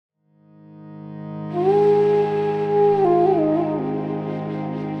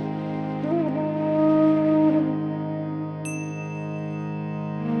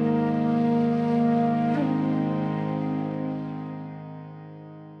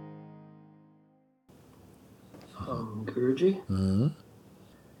Guruji. Mm-hmm.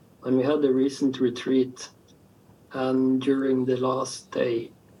 When we had the recent retreat, and during the last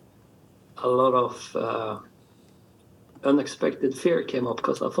day, a lot of unexpected fear came up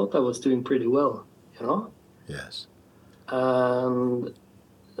because I thought I was doing pretty well, you know? Yes. And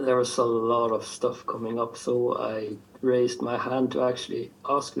there was a lot of stuff coming up, so I raised my hand to actually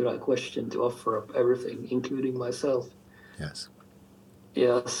ask you that question to offer up everything, including myself. Yes.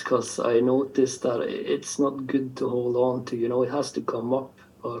 Yes, because I noticed that it's not good to hold on to, it has to come up,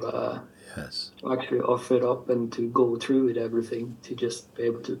 but Yes. to actually offer it up and to go through with everything to just be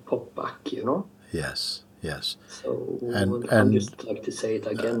able to pop back. Yes. Yes. So I'm And just like to say it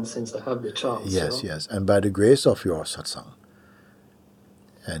again since I have the chance, you yes, know. yes. And by the grace of your satsang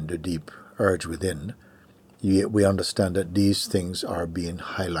and the deep urge within, we understand that these things are being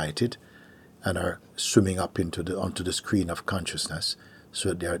highlighted and are swimming up onto the screen of consciousness,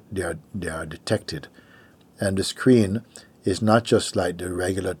 so they are detected. And the screen is not just like the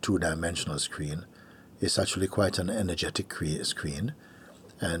regular two-dimensional screen. It's actually quite an energetic screen,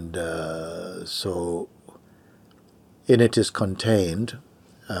 and so in it is contained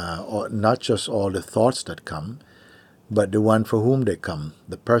not just all the thoughts that come, but the one for whom they come,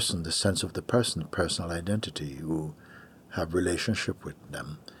 the person, the sense of the person, personal identity, who have relationship with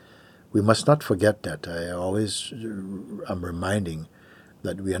them. We must not forget that. I always am reminding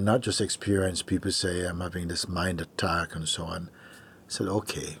that we are not just experienced. People say, I'm having this mind attack and so on. I said,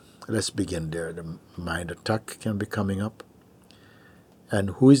 okay, let's begin there. The mind attack can be coming up. And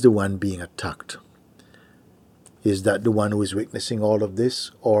who is the one being attacked? Is that the one who is witnessing all of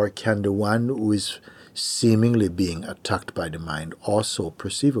this? Or can the one who is seemingly being attacked by the mind also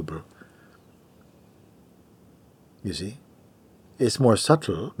perceivable? You see? It's more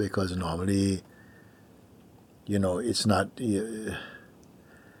subtle because normally, it's not the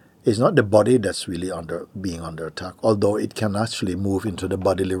body that's really being under attack, although it can actually move into the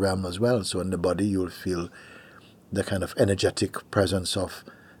bodily realm as well. So in the body you'll feel the kind of energetic presence of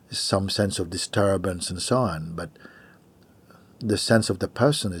some sense of disturbance and so on. But the sense of the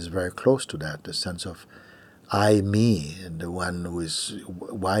person is very close to that, the sense of I, me, and the one who is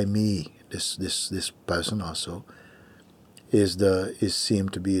why me, this person also is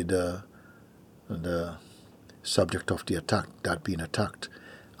seemed to be the subject of the attack, that being attacked.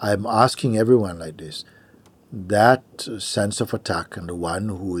 I'm asking everyone like this, that sense of attack and the one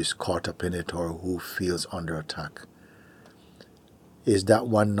who is caught up in it or who feels under attack, is that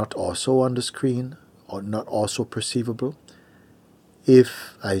one not also on the screen or not also perceivable?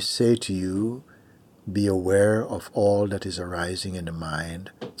 If I say to you, be aware of all that is arising in the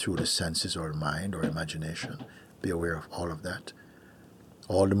mind through the senses or mind or imagination, be aware of all of that.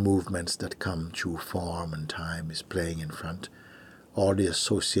 All the movements that come through form and time is playing in front. All the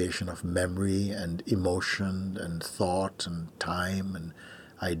association of memory and emotion and thought and time and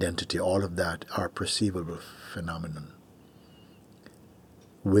identity, all of that are perceivable phenomenon,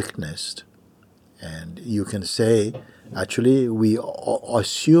 witnessed. And you can say, actually, we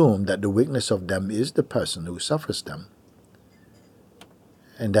assume that the witness of them is the person who suffers them.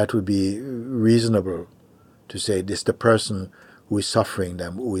 And that would be reasonable to say this, the person who is suffering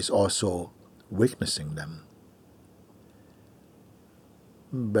them, who is also witnessing them.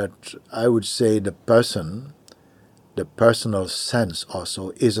 But I would say the person, the personal sense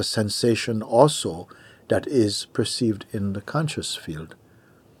also, is a sensation also that is perceived in the conscious field.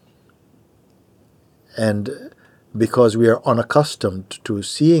 And because we are unaccustomed to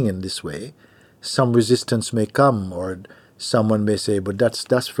seeing in this way, some resistance may come, or someone may say, but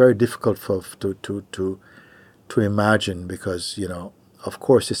that's very difficult to imagine because, of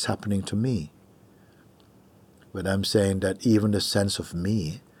course it's happening to me. But I'm saying that even the sense of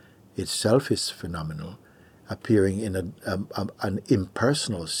me itself is phenomenal, appearing in an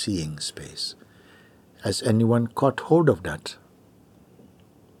impersonal seeing space. Has anyone caught hold of that?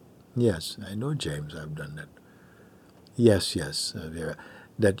 Yes, I know, James, I've done that. Yes, Vera.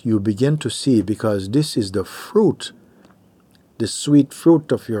 That you begin to see, because this is the fruit, the sweet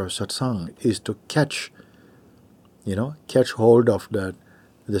fruit of your satsang, is to catch hold of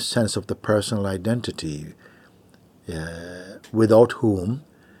the sense of the personal identity, without whom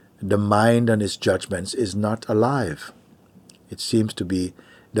the mind and its judgments is not alive. It seems to be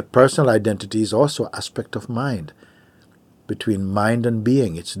the personal identity is also aspect of mind. Between mind and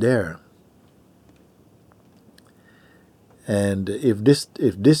being, it's there. And if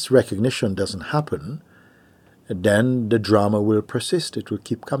this recognition doesn't happen, then the drama will persist. It will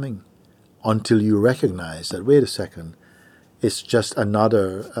keep coming until you recognize that, wait a second, it's just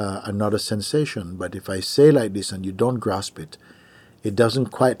another sensation. But if I say like this and you don't grasp it, it doesn't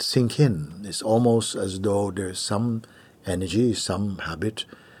quite sink in. It's almost as though there's some energy, some habit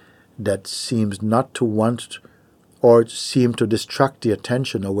that seems not to want or seem to distract the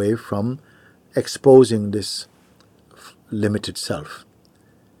attention away from exposing this limited self.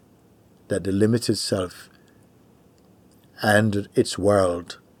 That the limited self and its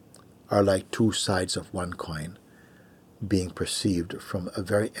world are like two sides of one coin, being perceived from a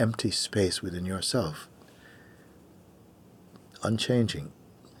very empty space within yourself. Unchanging.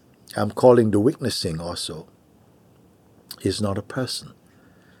 I'm calling the witnessing also is not a person.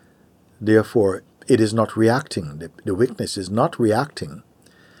 Therefore, it is not reacting. The witness is not reacting.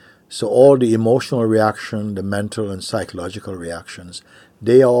 So all the emotional reaction, the mental and psychological reactions,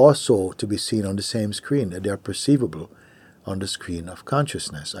 they are also to be seen on the same screen. They are perceivable on the screen of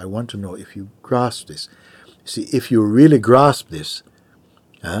consciousness. I want to know if you grasp this. See, if you really grasp this,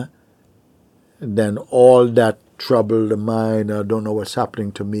 then all that trouble, the mind, I don't know what's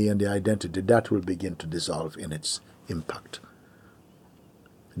happening to me and the identity, that will begin to dissolve in its impact.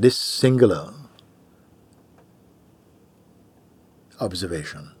 This singular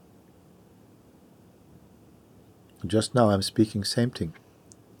observation. Just now I'm speaking same thing.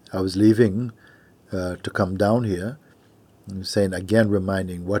 I was leaving to come down here, and saying again,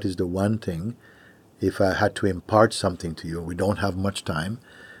 reminding what is the one thing, if I had to impart something to you, we don't have much time,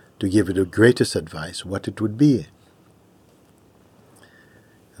 to give you the greatest advice, what it would be.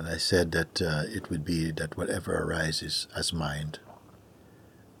 And I said that it would be that whatever arises as mind,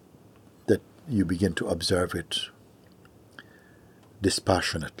 that you begin to observe it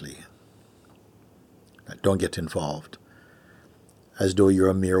dispassionately. Don't get involved, as though you're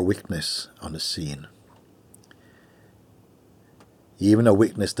a mere witness on the scene. Even a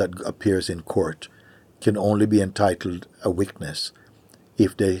witness that appears in court can only be entitled a witness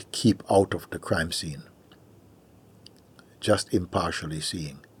if they keep out of the crime scene, just impartially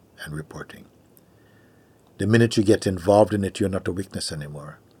seeing and reporting. The minute you get involved in it, you're not a witness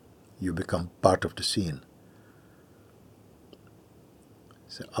anymore. You become part of the scene.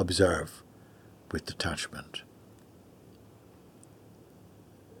 So observe with detachment.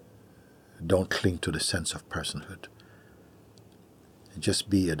 Don't cling to the sense of personhood. Just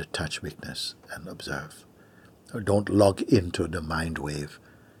be a detached witness and observe. Or don't log into the mind wave.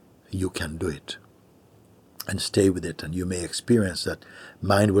 You can do it. And stay with it, and you may experience that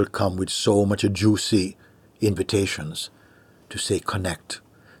mind will come with so much juicy invitations to say connect.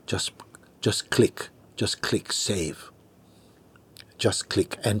 Just click. Just click save. Just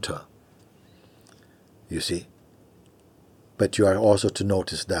click enter. You see? But you are also to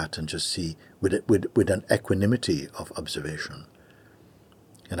notice that and just see with an equanimity of observation.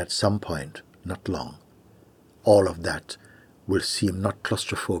 And at some point, not long, all of that will seem not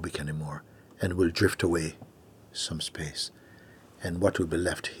claustrophobic anymore and will drift away some space. And what will be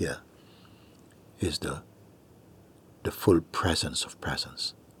left here is the full presence of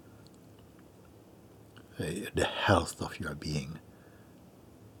presence, the health of your being,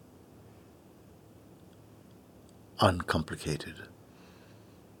 uncomplicated,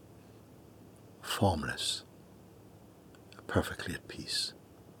 formless, perfectly at peace.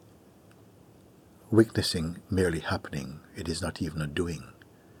 Witnessing merely happening, it is not even a doing.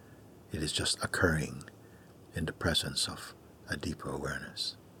 It is just occurring in the presence of a deeper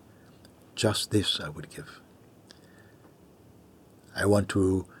awareness. Just this I would give. I want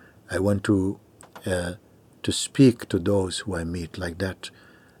to speak to those who I meet like that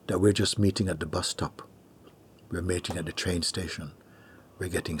we're just meeting at the bus stop. We're meeting at the train station. We're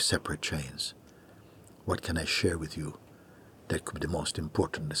getting separate trains. What can I share with you that could be the most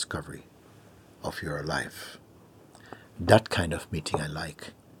important discovery of your life? That kind of meeting I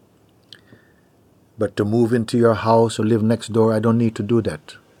like. But to move into your house or live next door, I don't need to do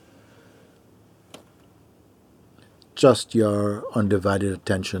that. Just your undivided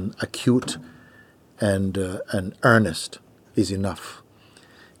attention, acute and earnest, is enough.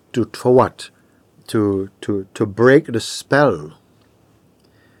 For what? To break the spell,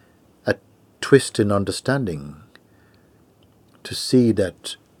 a twist in understanding, to see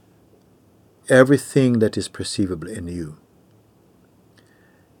that everything that is perceivable in you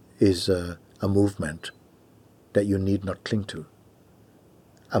is a movement that you need not cling to,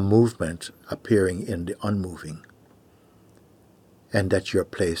 a movement appearing in the unmoving, and that your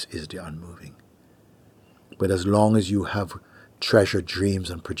place is the unmoving. But as long as you have treasured dreams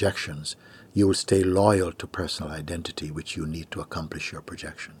and projections, you will stay loyal to personal identity, which you need to accomplish your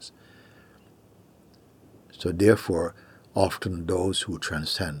projections. So therefore, often those who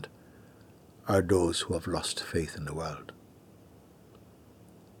transcend are those who have lost faith in the world,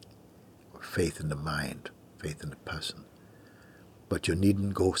 faith in the mind, faith in the person. but you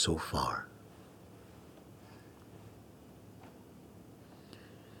needn't go so far.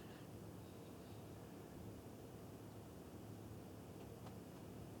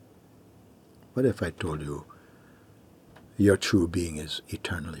 What if I told you your true being is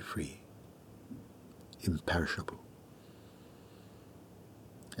eternally free, imperishable?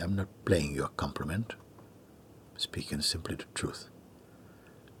 I'm not playing you a compliment, speaking simply the truth.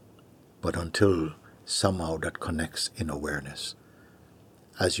 But until somehow that connects in awareness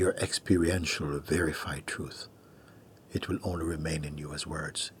as your experiential verified truth, it will only remain in you as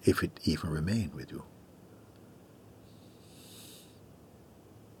words, if it even remain with you.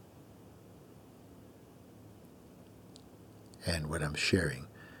 And what I'm sharing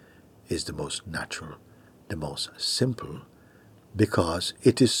is the most natural, the most simple, because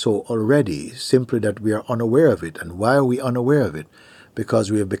it is so already, simply that we are unaware of it. And why are we unaware of it? Because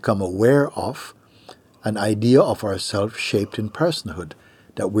we have become aware of an idea of ourselves shaped in personhood,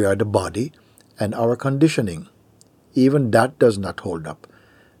 that we are the body and our conditioning. Even that does not hold up,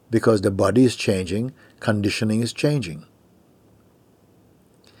 because the body is changing, conditioning is changing.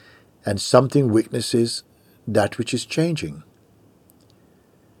 And something witnesses that which is changing.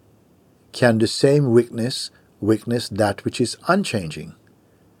 Can the same witness that which is unchanging?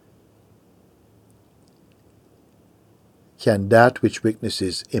 Can that which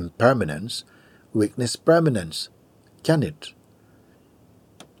witnesses impermanence witness permanence? Can it?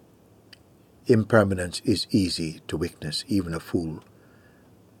 Impermanence is easy to witness. Even a fool,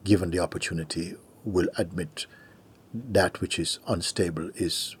 given the opportunity, will admit that which is unstable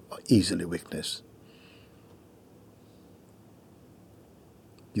is easily witnessed.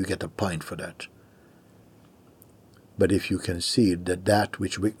 You get a point for that. But if you can see that that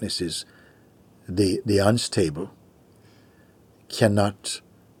which witnesses the unstable cannot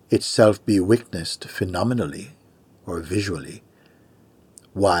itself be witnessed phenomenally or visually,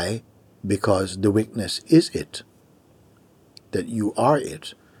 why? Because the witness is it, that you are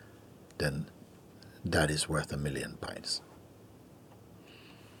it, then that is worth 1,000,000 pints.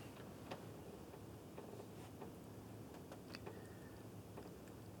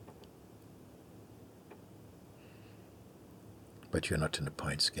 But you're not in the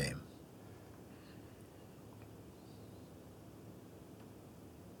points game.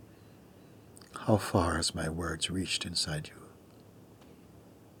 How far has my words reached inside you?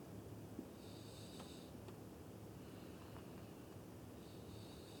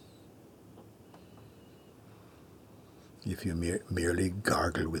 If you merely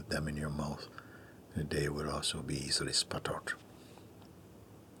gargle with them in your mouth, they will also be easily spat out.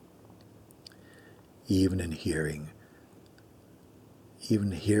 Even hearing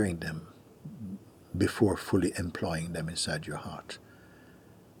them before fully employing them inside your heart,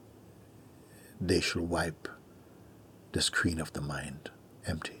 they shall wipe the screen of the mind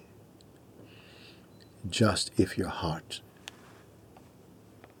empty. Just if your heart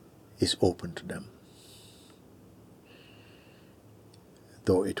is open to them,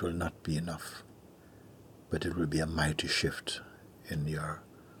 though it will not be enough, but it will be a mighty shift in your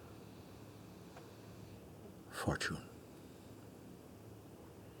fortune.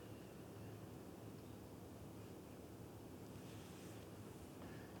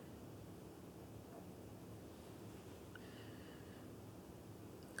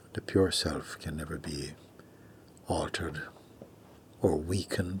 The pure self can never be altered or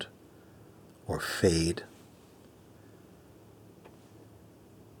weakened or fade.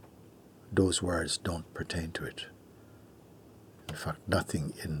 Those words don't pertain to it. In fact,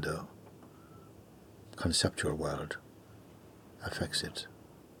 nothing in the conceptual world affects it.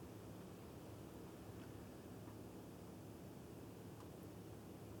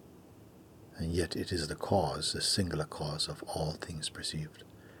 And yet it is the cause, the singular cause of all things perceived.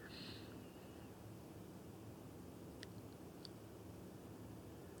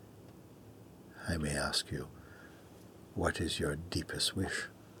 I may ask you, what is your deepest wish?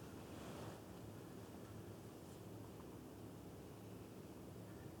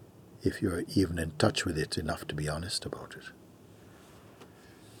 If you're even in touch with it enough to be honest about it.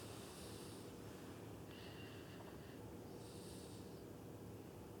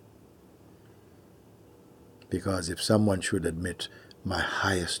 Because if someone should admit my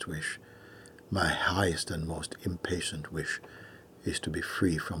highest wish, my highest and most impatient wish is to be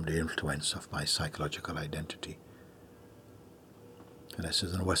free from the influence of my psychological identity. And I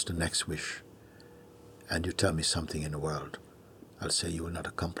says, and what's the next wish? And you tell me something in the world, I'll say you will not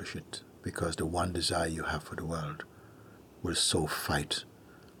accomplish it, because the one desire you have for the world will so fight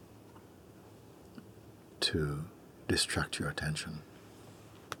to distract your attention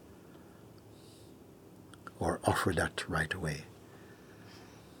or offer that right away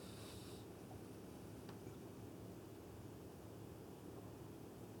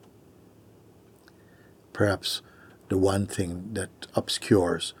perhaps the one thing that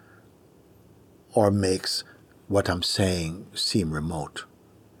obscures or makes what I'm saying seem remote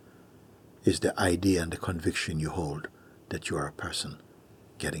is the idea and the conviction you hold that you are a person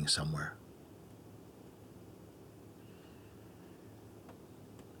getting somewhere.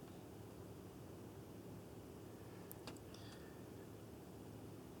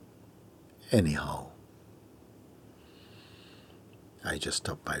 Anyhow, I just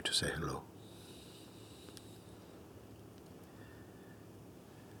stopped by to say hello.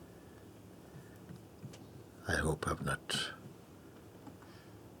 I hope I've not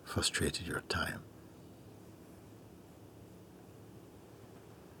frustrated your time.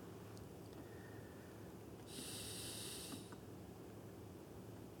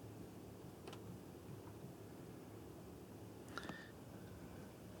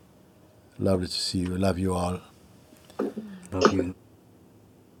 Lovely to see you. Love you all. Love you.